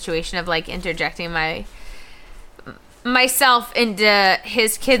in the situation of like interjecting myself into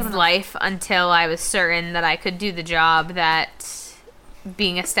his kid's life until I was certain that I could do the job that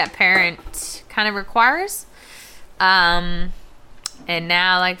being a step parent kind of requires. And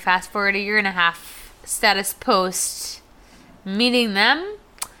now, like, fast forward a year and a half, status post meeting them.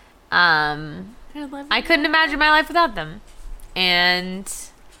 I couldn't imagine my life without them, and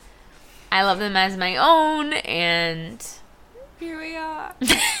I love them as my own, and here we are.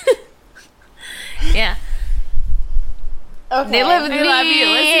 Yeah. Okay. They live with I me. love you,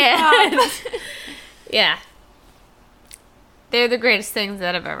 Lizzie Pop. Yeah. They're the greatest things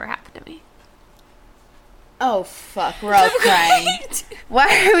that have ever happened to me. Oh, fuck. We're all crying.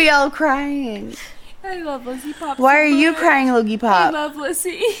 Why are we all crying? I love Lizzie Pop. Why so are you much. crying, Logie I Pop? love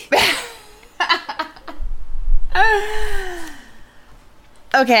Lizzie.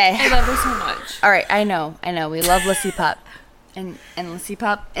 Okay. I love her so much. All right. I know. We love Lissy Pop. And Lissy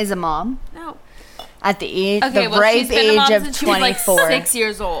Pop is a mom No. at the age, Okay, the well, ripe she's been a age mom of since she was 24. like 6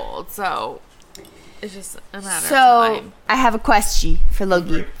 years old, so it's just a matter of So time. I have a question for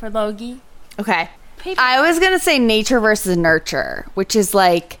Logie. For Logie. Okay. I was gonna say nature versus nurture, which is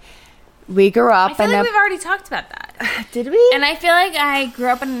like we grew I up feel in like a. we've already talked about that. Did we? And I feel like I grew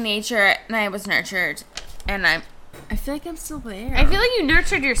up in nature and I was nurtured, and I feel like I'm still there. I feel like you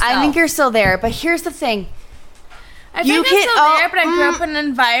nurtured yourself. I think you're still there, but here's the thing. I feel you like I'm hit still all- there, but I grew up in an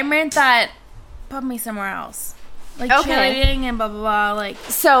environment that put me somewhere else. Like Okay. cheerleading and blah blah blah. Like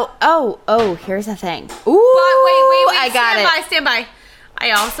So, here's the thing. Ooh, But wait, I got stand by.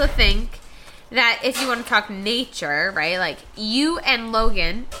 I also think that if you want to talk nature, right? Like you and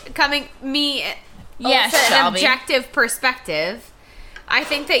Logan, Yes, also an Shelby. objective perspective, I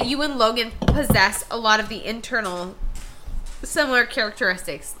think that you and Logan possess a lot of the internal similar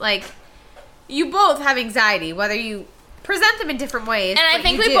characteristics. Like you both have anxiety, whether you present them in different ways. and I but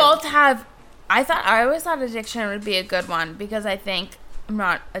think you we do. both have. I always thought addiction would be a good one because I think I'm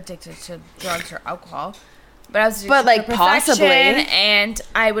not addicted to drugs or alcohol, but I was addicted But, like, to perfection, possibly. and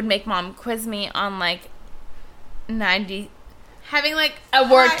I would make mom quiz me on like 90 having like a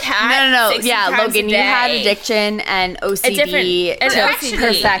word high- cat. No. 60 Yeah, times Logan, a you had day. addiction and OCD it's to OCD,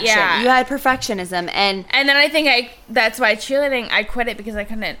 perfection. yeah. You had perfectionism, and And then I think that's why cheerleading, I quit it because I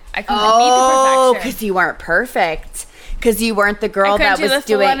couldn't meet the oh, perfection. because you weren't perfect, because you weren't the girl I couldn't that do was the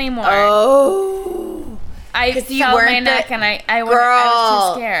full doing anymore. Oh, I 'cause you fell my weren't neck the- and I girl,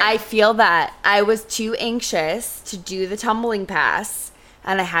 was too scared. I feel that I was too anxious to do the tumbling pass,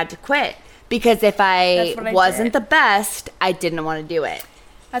 and I had to quit because if I That's what I wasn't did. the best, I didn't want to do it.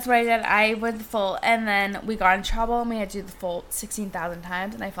 That's what I did. I went the full, and then we got in trouble, and we had to do the full 16,000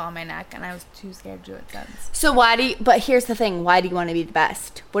 times, and I fell on my neck, and I was too scared to do it since. So why do you, but here's the thing, why do you want to be the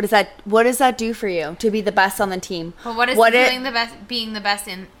best? What does that do for you to be the best on the team? But what does being the best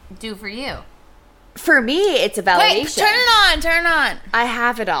in do for you? For me, it's a validation. Wait, turn it on. I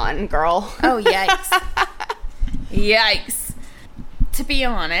have it on, girl. Oh, yikes. Yikes. To be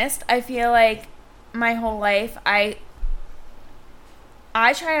honest, I feel like my whole life, I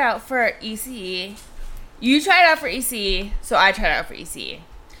tried out for ECE. You tried out for ECE, so I tried out for ECE.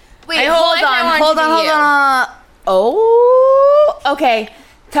 Wait, My whole life I wanted hold to be on. you. Oh, okay.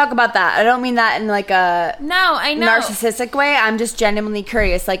 Talk about that. I don't mean that in like a No, I know. narcissistic way. I'm just genuinely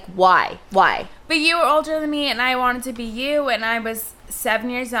curious. Like, why? Why? But you were older than me, and I wanted to be you, and I was 7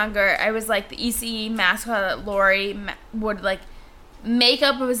 years younger. I was like the ECE mascot that Lori would like make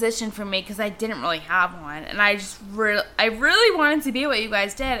up a position for me because I didn't really have one, and I just I really wanted to be what you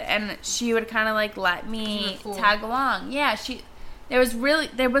guys did, and she would kind of like let me Cool. tag along. Yeah, there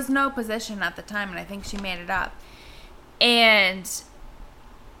was no position at the time, and I think she made it up, and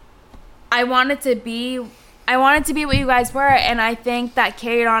I wanted to be what you guys were, and I think that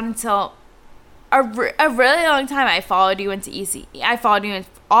carried on until a really long time. I followed you into ECE. I followed you into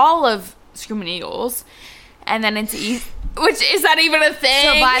all of Screaming Eagles, and then into which is that even a thing?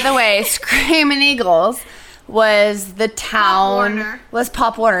 So, by the way, Screaming Eagles was the town. Warner. Was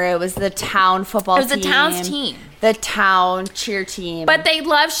Pop Warner. It was the town football team. It was the town's team. The town cheer team. But they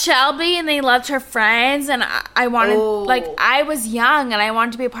loved Shelby and they loved her friends, and I wanted, like, I was young and I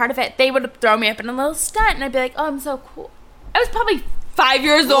wanted to be a part of it. They would throw me up in a little stunt, and I'd be like, oh, I'm so cool. I was probably 5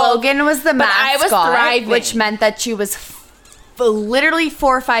 years old. Logan was the mascot, I was thriving. which meant that she was literally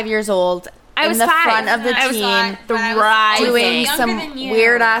 4 or 5 years old. I was in the 5. front of the I was team, thriving. doing younger some than you.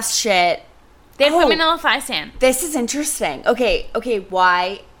 weird ass shit. They put me in a little fly stand. This is interesting. Okay.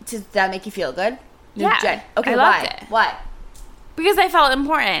 Why does that make you feel good? Yeah, Okay. I loved it. Why? Because I felt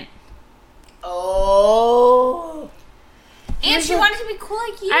important. Oh. And she wanted to be cool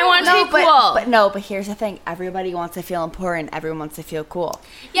like you. I wanted to be cool. But here's the thing. Everybody wants to feel important. Everyone wants to feel cool.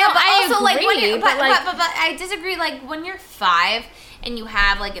 Yeah, No, but I also like when agree, you're, but, but I disagree. Like when you're 5 and you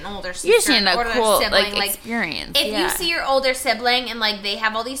have like an older sister You just need or a cool sibling, like experience. if you see your older sibling and like they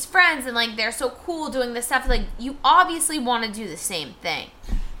have all these friends and like they're so cool doing this stuff, like you obviously want to do the same thing.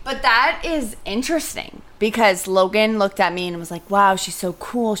 But that is interesting because Logan looked at me and was like, wow, she's so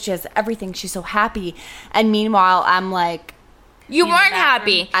cool. She has everything. She's so happy. And meanwhile, I'm like, you weren't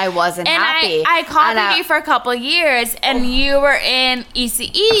happy. I wasn't happy. I copied you for a couple years, and you were in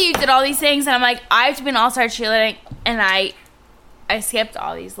ECE. You did all these things, and I'm like, I have to be an all-star cheerleading, and I skipped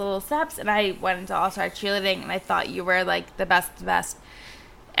all these little steps, and I went into all-star cheerleading, and I thought you were like the best of the best,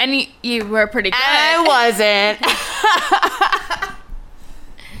 and you were pretty good. I wasn't.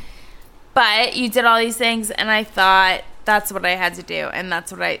 But you did all these things, and I thought that's what I had to do, and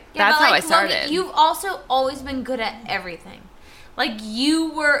that's what that's how I started. Logan, you've also always been good at everything. Like,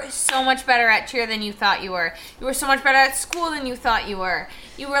 you were so much better at cheer than you thought you were. You were so much better at school than you thought you were.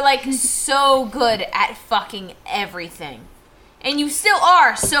 You were, like, so good at fucking everything. And you still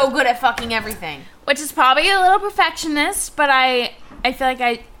are so good at fucking everything. Which is probably a little perfectionist, but I feel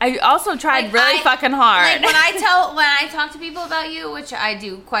like I also tried Like, really fucking hard. Like, when I talk to people about you, which I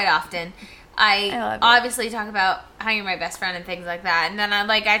do quite often, I obviously talk about how you're my best friend and things like that. And then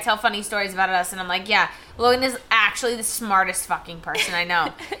I tell funny stories about us, and I'm like, yeah, Logan is actually the smartest fucking person I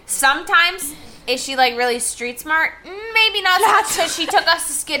know. Sometimes, is she like really street smart? Maybe not so much because she took us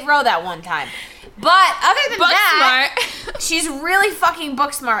to Skid Row that one time. But other than that, she's really fucking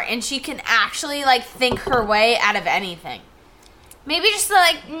book smart, and she can actually like think her way out of anything. Maybe just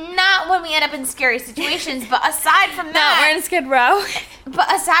like not when we end up in scary situations, but aside from that, we're in Skid Row.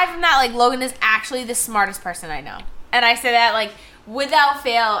 But aside from that, like Logan is actually the smartest person I know, and I say that like without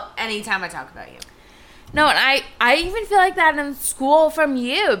fail anytime I talk about you. No, and I even feel like that in school from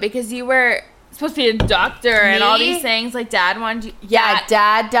you because you were supposed to be a doctor and all these things. Like Dad wanted you. Yeah,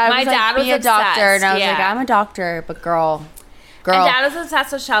 Dad my was dad like, be was a doctor, obsessed, and I was yeah. like, I'm a doctor, but girl. And Dad was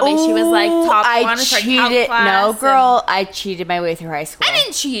obsessed with Shelby. She was like top one in her calc class. No, girl, I cheated my way through high school. I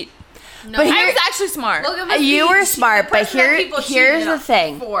didn't cheat. No, But I was actually smart. Logan was You were smart, but here's the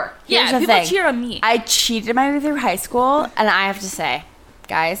thing. Yeah, Here's the people thing. cheer on me. I cheated my way through high school, and I have to say,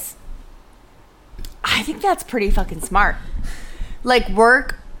 guys, I think that's pretty fucking smart. Like,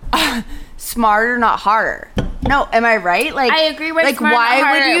 work smarter, not harder. No, am I right? Like, I agree with like, smart, why not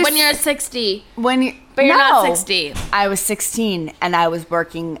harder would you when you're 60. when you But you're not No. 60. I was 16 and I was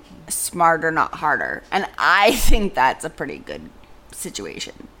working smarter, not harder. And I think that's a pretty good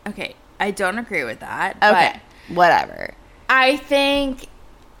situation. Okay, I don't agree with that. Okay, But whatever. I think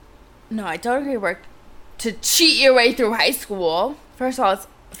I don't agree with to cheat your way through high school. First of all, it's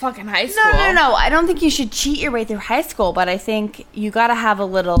fucking high school. No. I don't think you should cheat your way through high school, but I think you gotta have a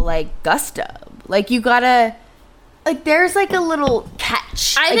little, like, gusto. Like, you gotta, like, there's, like, a little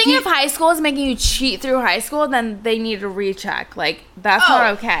catch. I Like, think if high school is making you cheat through high school, then they need to recheck. Like, that's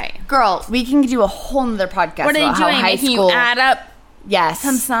not okay. Girl, we can do a whole nother podcast What are you about how doing? high Making school... you add up Yes.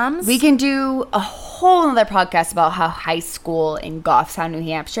 some sums? We can do a whole other podcast about how high school in Goffstown, New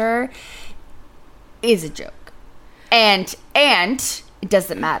Hampshire is a joke. And it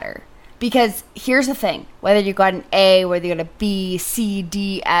doesn't matter. Because here's the thing. Whether you got an A, whether you got a B, C,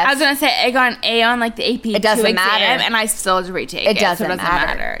 D, F. I was going to say, I got an A on, like, the AP It doesn't exam, matter. and I still had to retake It doesn't, so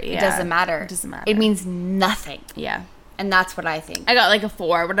matter. Yeah. It doesn't matter. It doesn't matter. It means nothing. Yeah. And that's what I think. I got, like, a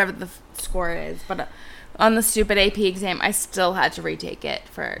 4, whatever the score is. But on the stupid AP exam, I still had to retake it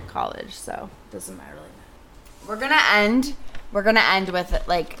for college, so it doesn't matter really. We're gonna end with it,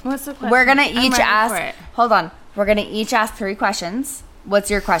 like, What's the question? we're gonna I'm each ready ask. for it. Hold on. We're gonna each ask 3 questions.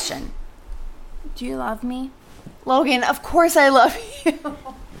 What's your question? Do you love me? Logan, of course I love you.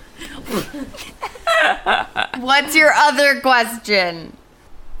 What's your other question?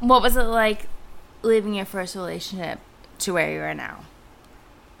 What was it like leaving your first relationship to where you are now?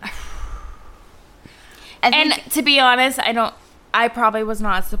 And to be honest, I probably was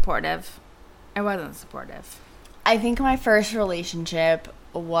not supportive I wasn't supportive. I think my first relationship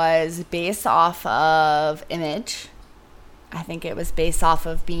was based off of image. I think it was based off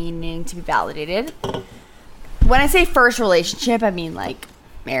of needing to be validated. When I say first relationship, I mean like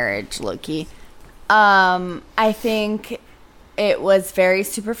marriage, low-key. I think it was very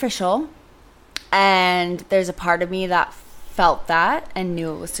superficial, and there's a part of me that felt that and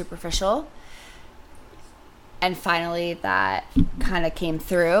knew it was superficial. And finally that kind of came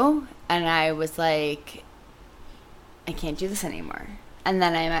through, and I was like, I can't do this anymore. And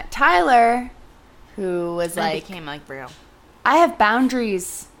then I met Tyler, who was like, became like real. I have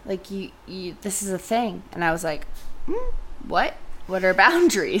boundaries. Like, you this is a thing. And I was like, what? What are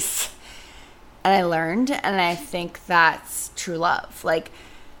boundaries? And I learned, and I think that's true love. Like,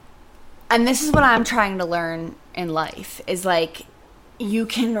 and this is what I'm trying to learn in life, is like, you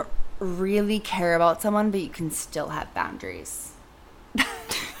can really care about someone, but you can still have boundaries.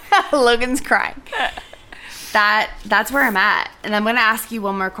 Logan's crying. That's where I'm at. And I'm going to ask you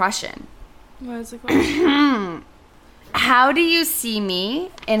one more question. What is the question? How do you see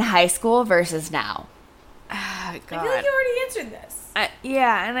me in high school versus now? God. I feel like you already answered this.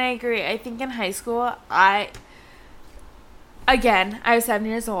 Yeah, and I agree. I think in high school, I was 7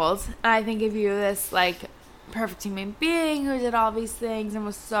 years old. And I think of you this, like, perfect human being who did all these things and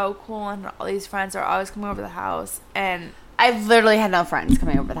was so cool, and all these friends are always coming over to the house. And I literally had no friends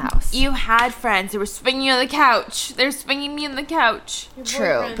coming over the house. you had friends. They were swinging you on the couch. They were swinging me on the couch.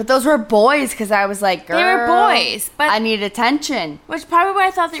 True. But those were boys, because I was like, girl, They were boys, but I need attention. which probably why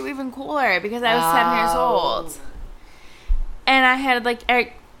I thought they were even cooler, because I was 7 years old. And I had, like,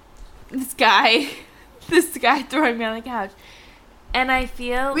 this guy throwing me on the couch. And I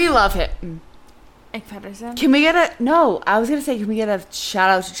feel... We love him. Ike Pedersen? Can we get I was going to say, can we get a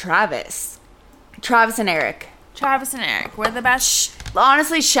shout out to Travis? Travis and Eric. Travis and Eric. We're the best.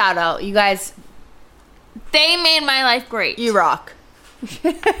 Honestly, shout out. You guys, They made my life great. you rock. If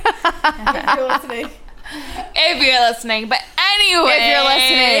you're listening. If you're listening. But anyway. If you're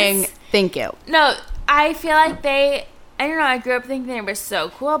listening, thank you. No, I feel like I don't know, I grew up thinking they were so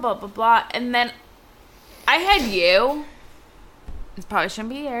cool, blah, blah, blah. And then I had you. This probably shouldn't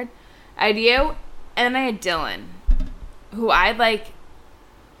be aired. I had you, and then I had Dylan, who I like.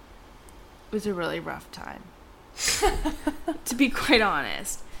 It was a really rough time, to be quite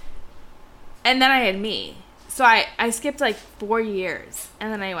honest. And then I had me. So I skipped like 4 years,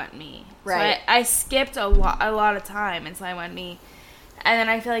 and then I went me. Right. So I skipped a lot of time, and so I went me. And then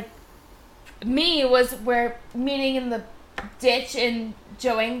I feel like me was where meeting in the ditch in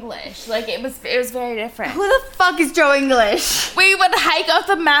Joe English. Like, it was very different. Who the fuck is Joe English? We would hike up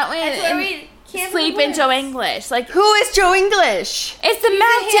the mountain That's where and we camp sleep in Joe English. Like, Who is Joe English? it's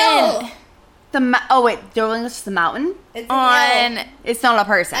the mountain Oh wait, Joe English is the mountain? It's a hill. on It's not a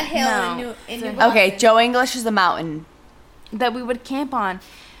person. A hill No. in New Boston. Okay, Joe English is the mountain. that we would camp on.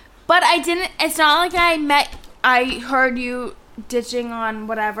 But it's not like I heard you ditching on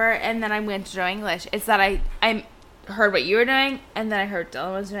whatever and then I went to Joe English. It's that I heard what you were doing, and then I heard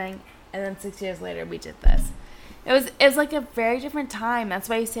Dylan was doing, and then 6 years later we did this. It was like a very different time. That's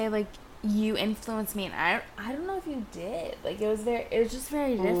why you say, like, you influenced me, and I don't know if you did. Like, it was just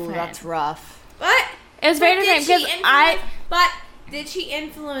very different. Ooh, that's rough. But It was very different because But did she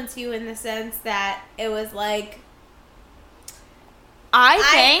influence you in the sense that it was like...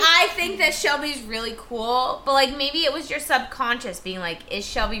 I think that Shelby's really cool, but like maybe it was your subconscious being like, is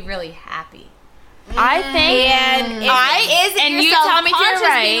Shelby really happy? I think And and your you tell me if you're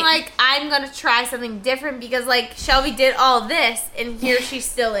subconscious being right. like, I'm gonna try something different because like Shelby did all this and here she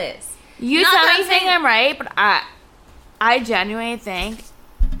still is. You Not tell that me I'm you think saying- I'm right, but I genuinely think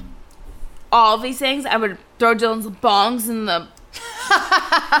all of these things, I would throw Dylan's bongs in the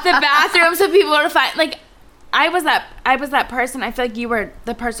bathroom so people would find. Like, I was that person. I feel like you were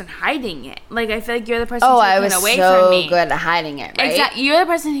the person hiding it. Like, I feel like you're the person I taking was away so from me. good at hiding it, right? Exactly. You're the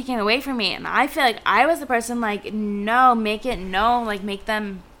person taking away from me, and I feel like I was the person like, no, make it known, like make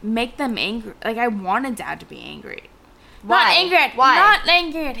them angry. Like, I wanted Dad to be angry. Why? Not angry at Why? Not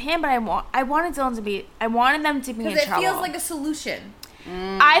angry at him, but I wanted Dylan to be. I wanted them to be in Because it trouble. feels like a solution.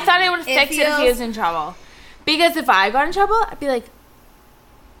 I thought it would fix it if he feels- was in trouble. Because if I got in trouble, I'd be like,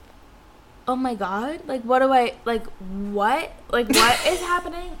 oh my god, like what do I, like what? Like what is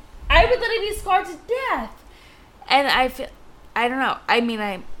happening? I would literally be scarred to death. And I don't know. I mean,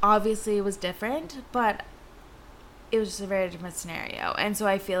 I obviously it was different, but it was just a very different scenario. And so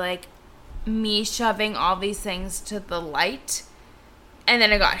I feel like me shoving all these things to the light and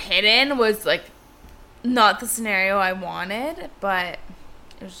then it got hidden was like not the scenario I wanted, but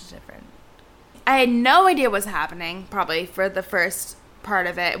it was just different. I had no idea what was happening probably for the first part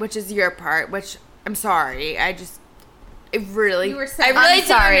of it, which is your part, which I'm sorry. I really You were I saying- really I'm didn't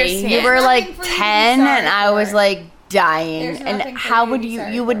sorry. understand. You were There's like nothing for you to be 10 and sorry I was for. like dying. There's And nothing for how you would to be you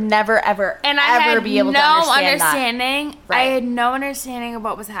sorry you would for. never ever And I ever had be able no to understand that. understanding. I Right. had no understanding of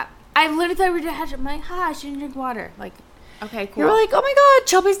what was happening. I literally thought we were dehydrated. I'm like, I shouldn't drink water. Like, okay, cool. You were like, "Oh my god,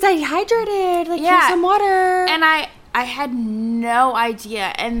 Shelby's dehydrated. Like Yeah. here's some water." And I had no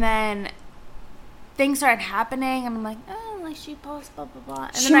idea. And then things started happening, and I'm like, oh, like she posts blah blah blah.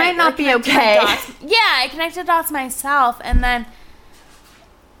 And She then might not be connected okay. the dots. Yeah, I connected dots myself, and then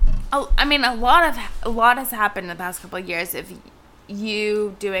I mean, a lot has happened in the past couple of years. If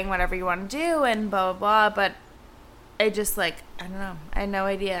you doing whatever you want to do and blah blah blah, but it just like I don't know. I had no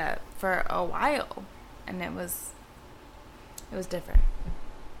idea for a while, and it was different.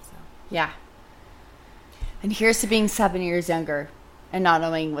 So. Yeah. And here's to being 7 years younger and not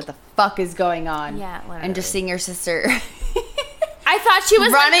knowing what the fuck is going on. Yeah, literally. And just seeing your sister. I thought she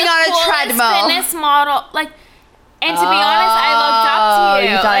was Running like, the on a coolest treadmill. fitness model. Like, and to be honest, I looked up to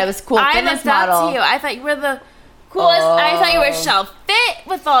you. You thought I was cool fitness I looked model. up to you. I thought you were the coolest. I thought you were Shelb Fit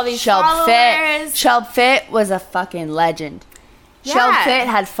with all these followers. Shelb Fit was a fucking legend. Yeah. Shelb Fit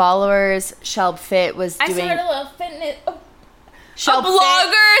had followers. Shelb Fit was I doing started a little fitness. Shelb A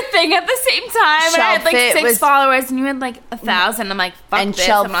blogger thing at the same time, and I had like Shelb Fit 6 was- followers, and you had like 1,000. I'm like, fuck and this,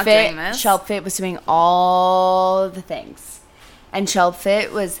 Shelb I'm not Fit, doing this. Shelb Fit was doing all the things, and Shelb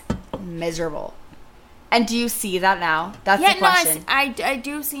Fit was miserable. And do you see that now? That's the question. I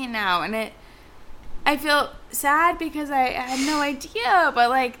do see it now, and I feel sad because I had no idea, but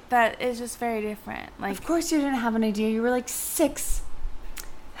like that is just very different. Like, Of course, you didn't have an idea. You were like 6.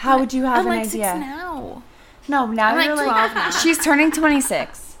 How would you have I'm an like idea? 6 now. No, now I'm you're like like 12 now. she's turning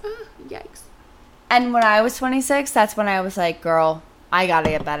 26. Yikes. And when I was 26, that's when I was like, girl, I gotta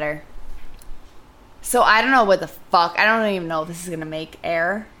get better. So I don't know what the fuck. I don't even know if this is gonna make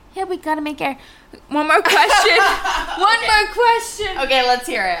air. Yeah, we gotta make air. One more question. One more question. Okay, let's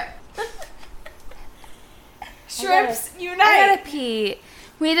hear it. Shrimps unite. I gotta pee.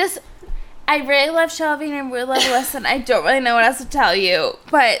 I really love Shelby and I really love Alyssa, and I don't really know what else to tell you.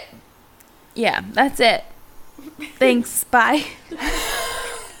 But yeah, that's it. Thanks. Bye.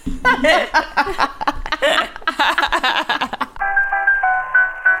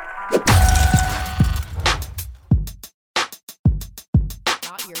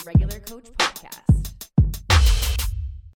 Not your regular coach podcast.